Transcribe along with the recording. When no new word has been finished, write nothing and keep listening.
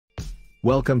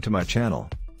Welcome to my channel.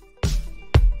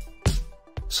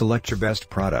 Select your best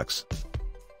products.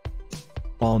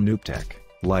 All noob tech,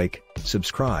 like,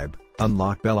 subscribe,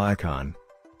 unlock bell icon.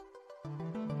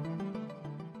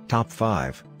 Top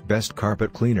 5 Best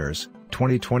Carpet Cleaners,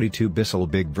 2022 BISSELL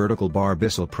Big Vertical Bar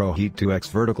BISSELL ProHeat 2X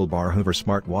Vertical Bar Hoover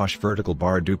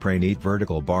SmartwashDupray Neat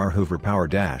Vertical Bar Hoover Power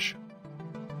Dash.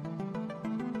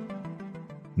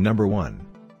 Number 1.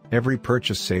 Every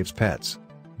purchase saves pets.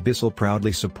 BISSELL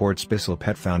proudly supports BISSELL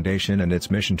Pet Foundation and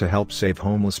its mission to help save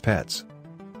homeless pets.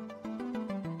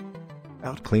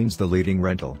 Outcleans the leading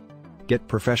rental. Get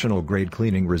professional grade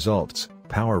cleaning results.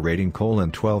 Power rating: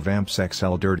 12 amps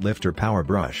XL Dirt Lifter Power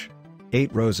Brush.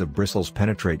 8 rows of bristles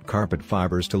penetrate carpet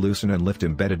fibers to loosen and lift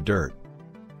embedded dirt.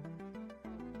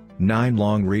 9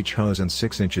 long reach hose and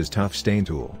 6 inches tough stain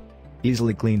tool.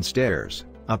 Easily clean stairs,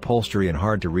 upholstery and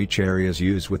hard to reach areas.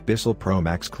 Used with BISSELL Pro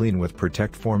Max Clean with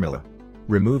Protect formula.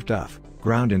 Remove duff,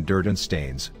 ground and dirt and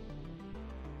stains.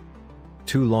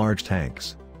 2 large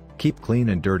tanks. Keep clean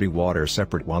and dirty water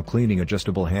separate while cleaning.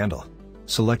 Adjustable handle.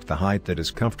 Select the height that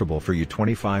is comfortable for you.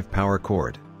 25 power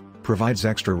cord. Provides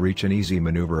extra reach and easy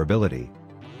maneuverability.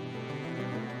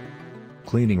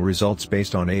 Cleaning results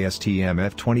based on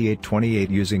ASTM F2828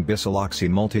 using BISSELL Oxy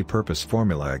multi-purpose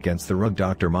formula against the Rug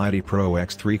Dr. Mighty Pro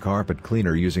X3 carpet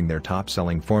cleaner using their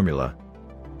top-selling formula.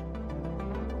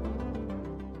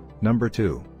 Number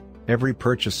 2. Every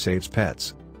purchase saves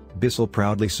pets. BISSELL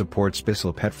proudly supports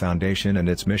BISSELL Pet Foundation and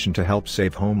its mission to help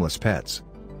save homeless pets.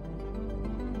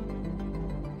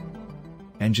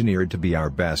 Engineered to be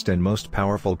our best and most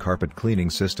powerful carpet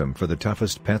cleaning system for the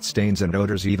toughest pet stains and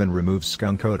odors, even removes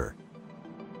skunk odor.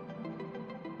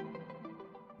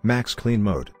 Max Clean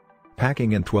Mode.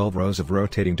 Packing in 12 rows of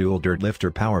rotating dual dirt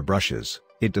lifter power brushes,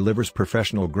 it delivers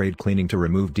professional grade cleaning to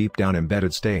remove deep down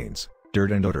embedded stains,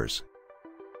 dirt and odors.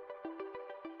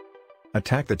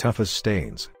 Attack the toughest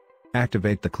stains.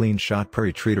 Activate the Clean Shot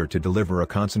pre-treater to deliver a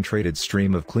concentrated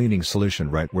stream of cleaning solution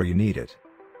right where you need it.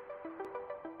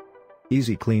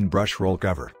 Easy Clean Brush Roll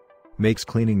Cover. Makes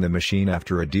cleaning the machine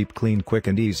after a deep clean quick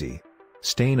and easy.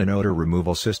 Stain and odor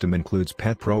removal system includes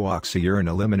Pet Pro Oxy Urine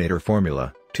Eliminator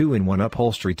formula, 2-in-1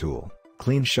 upholstery tool,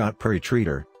 Clean Shot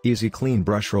pre-treater, Easy Clean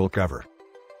Brush Roll Cover.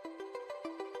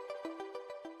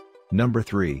 Number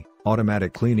 3.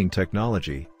 Automatic Cleaning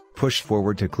Technology. Push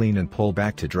forward to clean and pull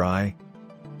back to dry.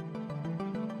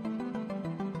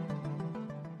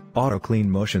 Auto Clean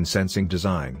Motion Sensing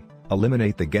Design.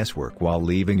 Eliminate the guesswork while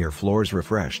leaving your floors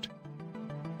refreshed.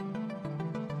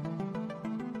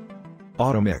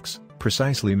 Auto Mix.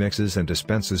 Precisely mixes and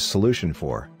dispenses solution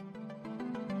for.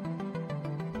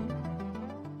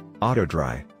 Auto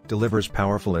Dry. Delivers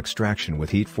powerful extraction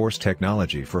with heat force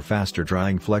technology for faster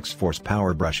drying. Flex Force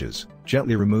Power Brushes.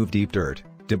 Gently remove deep dirt,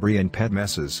 debris and pet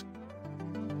messes.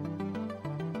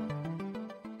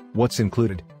 What's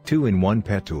included? 2-in-1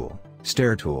 pet tool,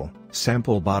 stair tool,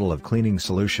 sample bottle of cleaning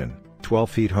solution, 12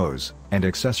 feet hose, and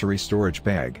accessory storage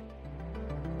bag.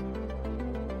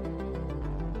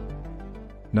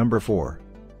 Number 4.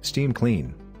 Steam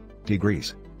Clean.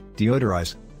 Degrease.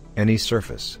 Deodorize. Any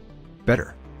surface.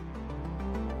 Better.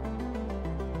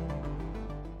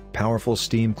 Powerful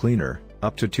steam cleaner,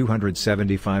 up to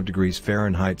 275 degrees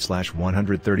Fahrenheit /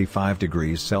 135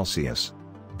 degrees Celsius.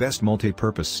 Best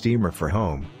multi-purpose steamer for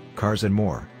home, cars and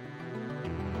more.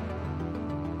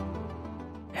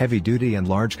 Heavy duty and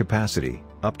large capacity,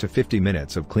 up to 50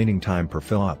 minutes of cleaning time per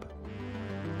fill up.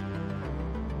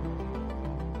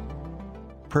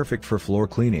 Perfect for floor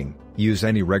cleaning, use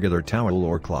any regular towel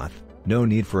or cloth, no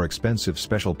need for expensive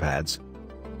special pads.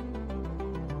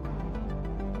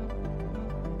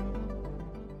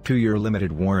 2-year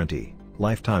limited warranty,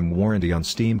 lifetime warranty on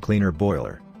steam cleaner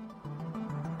boiler.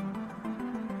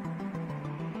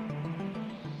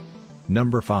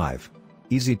 Number 5.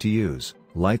 Easy to use,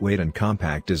 lightweight and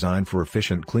compact design for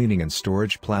efficient cleaning and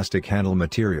storage. Plastic handle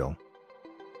material.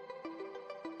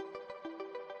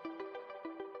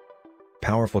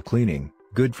 Powerful cleaning,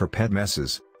 good for pet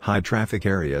messes, high traffic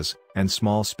areas, and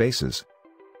small spaces.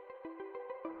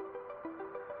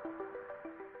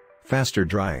 Faster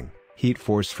drying, heat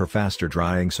force for faster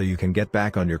drying so you can get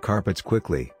back on your carpets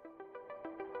quickly.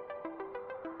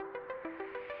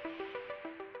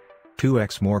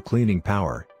 2x more cleaning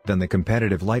power than the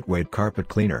competitive lightweight carpet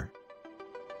cleaner.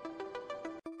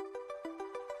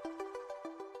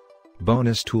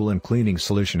 Bonus tool and cleaning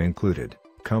solution included.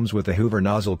 Comes with a Hoover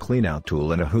nozzle cleanout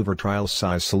tool and a Hoover trial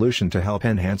size solution to help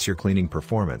enhance your cleaning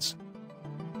performance.